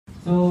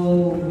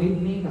So, with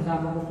me,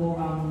 kasama ko po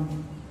ang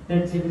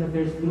 3rd Civil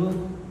Affairs Group,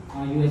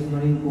 U.S.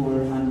 Marine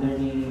Corps, under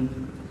ni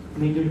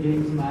Major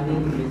James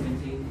Malin,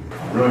 USMC.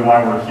 Really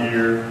why we're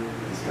here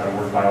is got to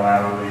work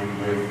bilaterally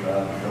with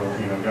the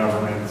Filipino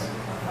government,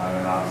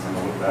 and obviously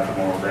at the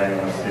more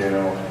granular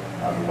scale,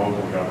 the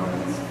local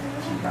governments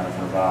to kind of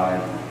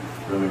provide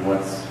really what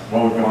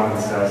we've gone and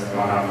assessed,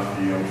 gone out in the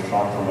field,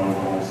 talked to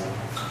locals,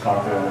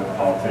 talked to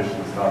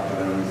politicians, talked to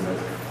those that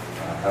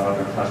have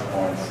other touch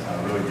points,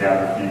 really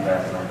gather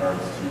feedback in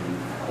regards to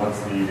what's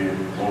needed,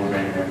 what would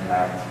make an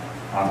impact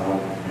on the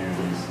local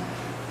communities.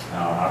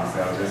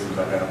 Obviously, this is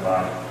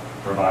identified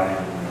providing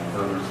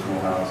further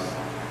schoolhouse,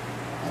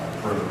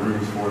 further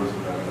rooms for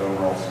the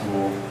overall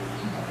school,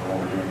 for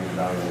what we're doing in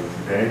evaluating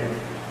today.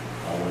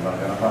 We've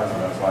identified, so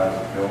that's why it's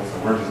built. So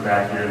we're just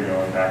back here to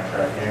go and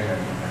backtrack in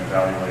and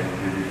evaluate and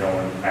give you go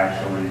and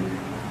actually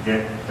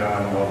get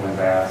done what was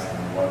asked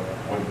and what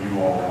you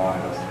all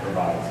wanted us to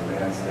provide. So the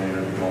end state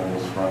or the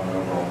goals from the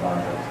overall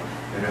project.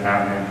 Did it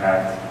have an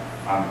impact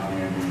on the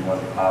community?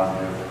 Was it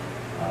positive?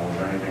 Was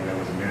there anything that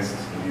was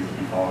missed that needs to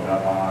be followed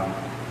up on?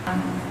 I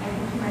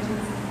think you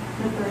mentioned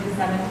the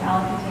 37th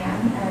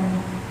Balikatan, and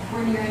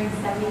we're nearing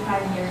 75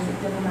 years of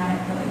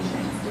diplomatic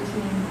relations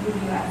between the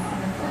U.S. and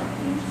the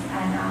Philippines.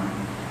 And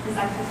this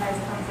exercise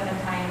comes at a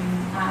time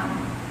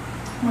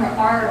where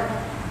our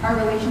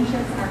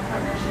relationships and our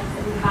partnerships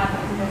that we have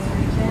in this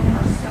region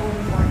are so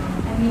important.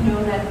 And we know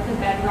that the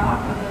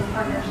bedrock of those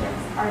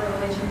partnerships are the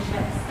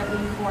relationships that we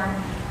form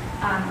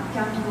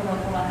down to the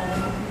local level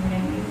in the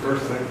community.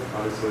 First thing,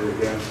 obviously,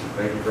 again,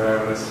 thank you for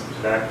having us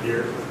back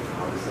here.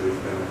 Obviously, it's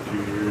been a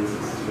few years.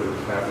 This should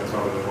have happened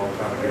probably a long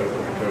time ago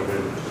with the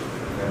COVID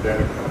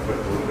pandemic. Kind of put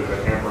a little bit of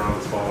a hammer on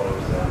the swallow.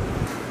 So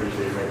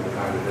appreciate you making the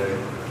time today.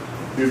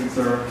 Students,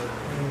 sir.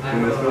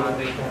 I'm a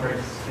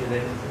 21st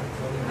student.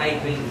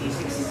 I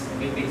 26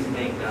 pupils in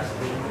my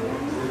classroom.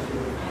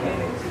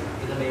 And it's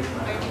a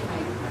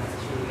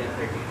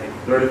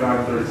 35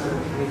 and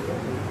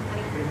 36.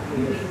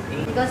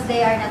 Because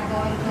they are not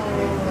going to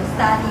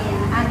study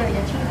under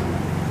the tree.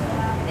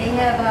 They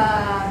have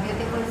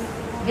beautiful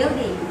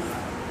buildings.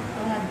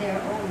 They have their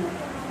own.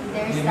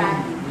 They're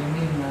studying.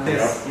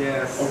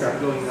 Yes, Okay.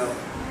 going up.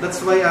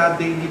 That's why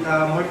they need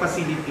more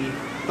facility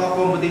to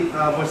accommodate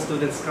more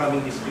students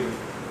coming this year.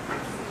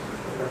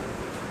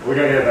 We're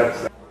going to get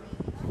that.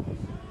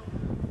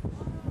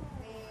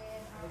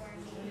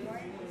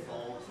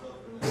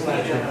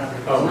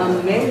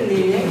 Ma'am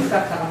Melly,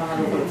 sa mga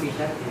local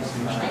officials.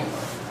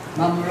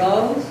 Ma'am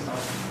Rose,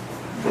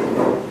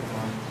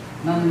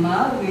 Ma'am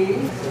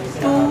Maui.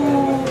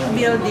 Two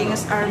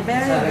buildings are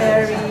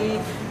very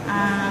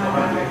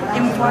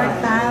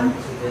important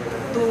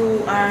to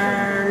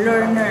our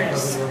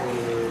learners.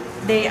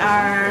 They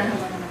are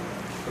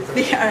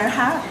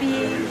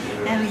happy,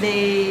 and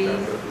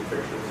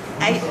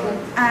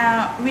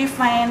we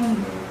find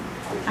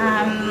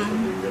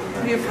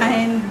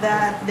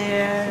that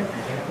they're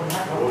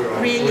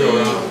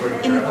really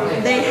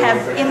they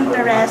have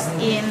interest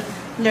in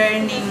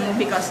learning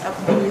because of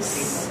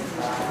these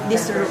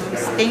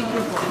rooms. Thank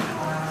you.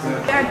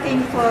 We are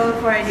thankful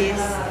for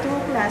these two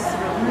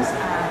classrooms,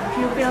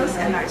 pupils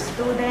and our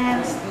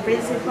students,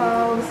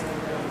 principals,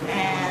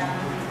 and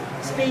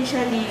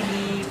especially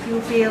the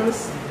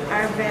pupils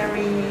are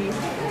very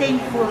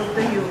thankful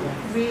to you.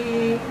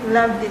 We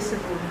love this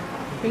room.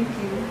 Thank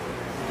you.